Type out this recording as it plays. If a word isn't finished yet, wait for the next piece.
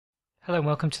Hello and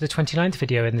welcome to the 29th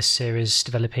video in this series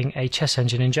developing a chess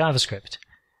engine in JavaScript.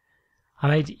 I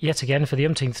made yet again for the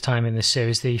umpteenth time in this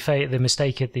series the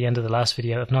mistake at the end of the last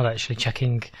video of not actually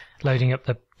loading up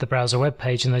the browser web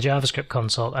page in the JavaScript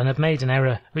console, and I've made an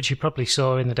error which you probably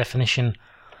saw in the definition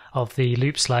of the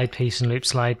loop slide piece and loop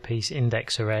slide piece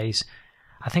index arrays.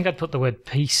 I think I'd put the word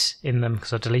piece in them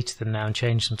because I deleted them now and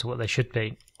changed them to what they should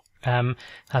be.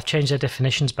 I've changed their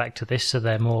definitions back to this so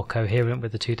they're more coherent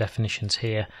with the two definitions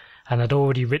here. And I'd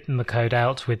already written the code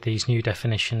out with these new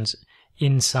definitions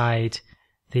inside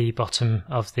the bottom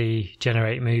of the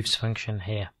generate moves function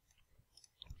here.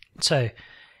 So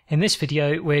in this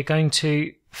video we're going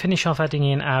to finish off adding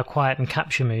in our quiet and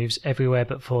capture moves everywhere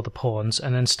but for the pawns,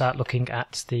 and then start looking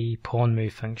at the pawn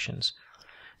move functions.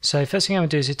 So first thing I'm going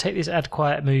to do is take this add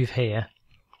quiet move here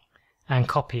and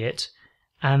copy it,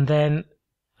 and then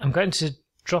I'm going to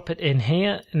drop it in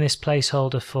here in this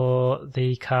placeholder for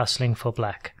the castling for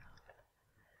black.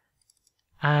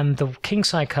 And the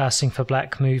kingside castling for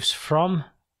black moves from,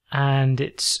 and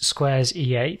it's squares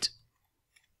E8.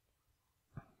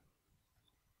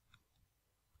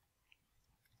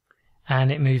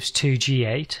 And it moves to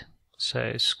G8,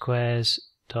 so squares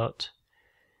dot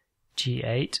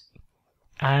G8.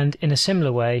 And in a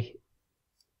similar way,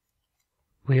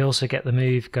 we also get the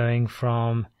move going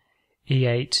from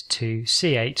E8 to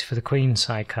C8 for the queen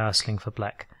side castling for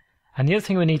black. And the other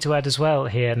thing we need to add as well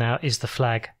here now is the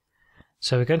flag.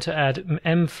 So we're going to add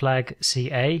M flag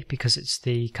CA because it's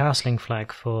the castling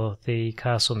flag for the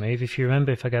castle move. If you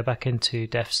remember, if I go back into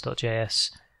defs.js,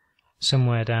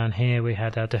 somewhere down here we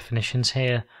had our definitions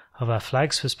here of our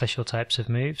flags for special types of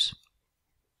moves.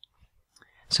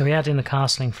 So we add in the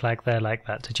castling flag there like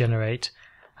that to generate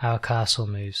our castle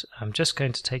moves. I'm just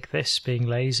going to take this, being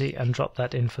lazy, and drop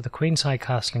that in for the queenside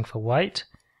castling for white,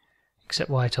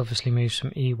 except white obviously moves from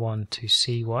E1 to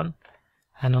C1.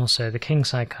 And also the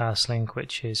kingside castling,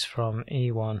 which is from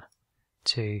E1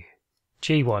 to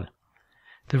G1.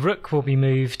 The rook will be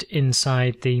moved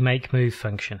inside the make move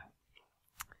function.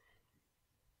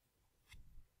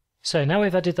 So now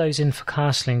we've added those in for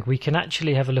castling, we can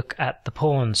actually have a look at the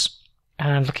pawns.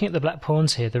 And looking at the black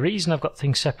pawns here, the reason I've got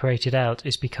things separated out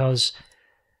is because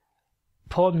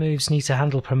pawn moves need to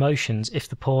handle promotions if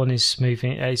the pawn moves to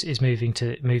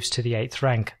the 8th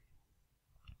rank.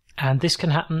 And this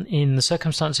can happen in the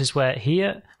circumstances where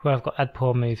I've got add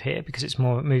pawn move here because it's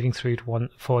more moving through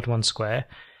forward one square.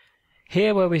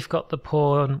 Here where we've got the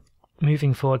pawn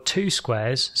moving forward 2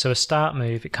 squares, so a start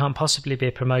move, it can't possibly be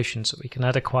a promotion, so we can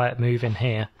add a quiet move in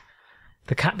here.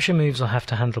 The capture moves will have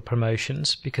to handle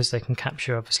promotions because they can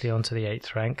capture obviously onto the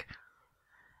 8th rank.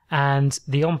 And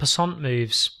the en passant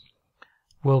moves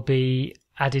will be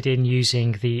added in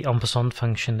using the en passant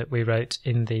function that we wrote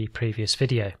in the previous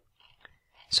video.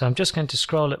 So I'm just going to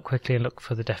scroll up quickly and look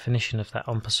for the definition of that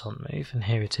en passant move, and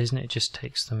here it is, and it just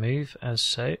takes the move as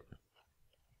so.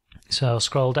 So I'll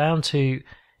scroll down to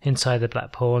inside the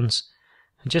black pawns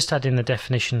and just add in the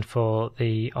definition for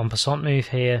the en passant move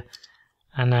here,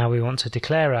 and now we want to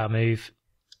declare our move,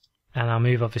 and our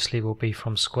move obviously will be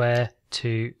from square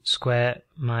to square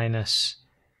minus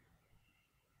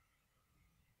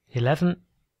 11,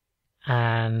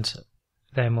 and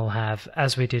then we'll have,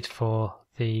 as we did for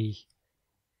the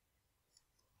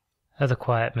other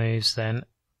quiet moves, then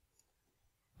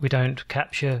we don't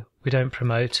capture, we don't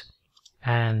promote,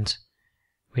 and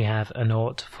we have a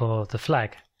naught for the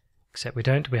flag. Except we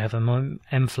have a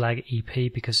M flag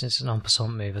EP because it's an en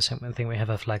passant move. I think we have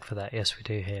a flag for that. Yes, we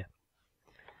do here.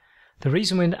 The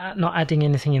reason we're not adding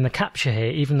anything in the capture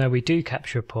here, even though we do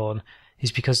capture a pawn,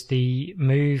 is because the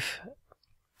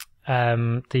make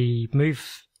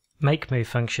move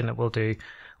function that we'll do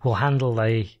will handle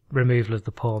the removal of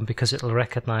the pawn because it will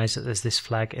recognize that there's this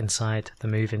flag inside the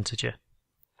move integer.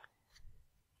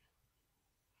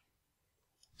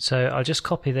 So I'll just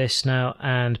copy this now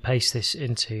and paste this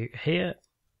into here.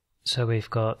 So we've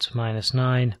got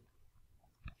 -9,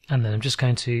 and then I'm just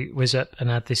going to whiz up and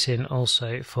add this in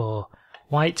also for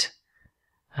white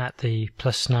at the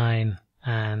 +9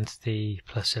 and the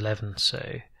 +11.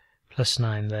 So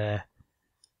 +9 there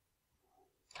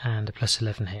and a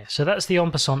 +11 here. So that's the en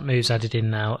passant moves added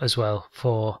in now as well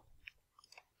for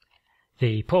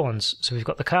the pawns. So we've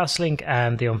got the castling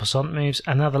and the en passant moves,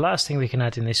 and now the last thing we can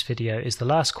add in this video is the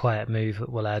last quiet move that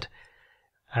we'll add.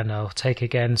 And I'll take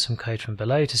again some code from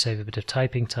below to save a bit of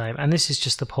typing time, and this is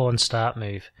just the pawn start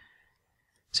move.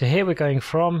 So here we're going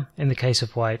from, in the case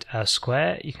of white, our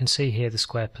square. You can see here the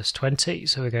square +20,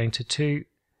 so we're going to 2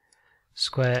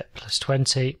 square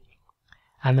 +20.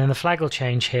 And then the flag will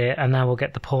change here, and now we'll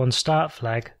get the pawn start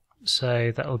flag.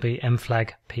 So that will be M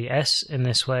flag PS in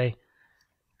this way.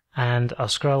 And I'll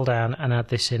scroll down and add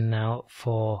this in now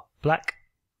for black.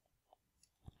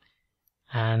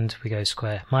 And we go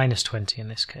square, -20 in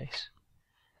this case.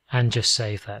 And just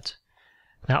save that.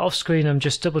 Now off screen I'm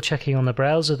just double checking on the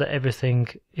browser that everything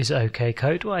is okay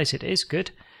code-wise. It is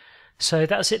good. So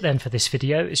that's it then for this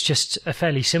video. It's just a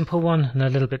fairly simple one and a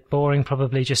little bit boring,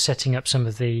 probably just setting up some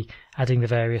of adding the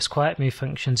various quiet move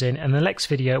functions in. And the next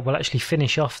video will actually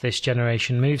finish off this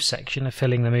generation move section of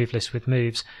filling the move list with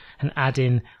moves and add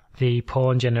in the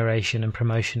pawn generation and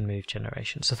promotion move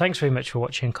generation. So thanks very much for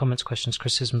watching. Comments, questions,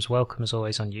 criticisms welcome as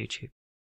always on YouTube.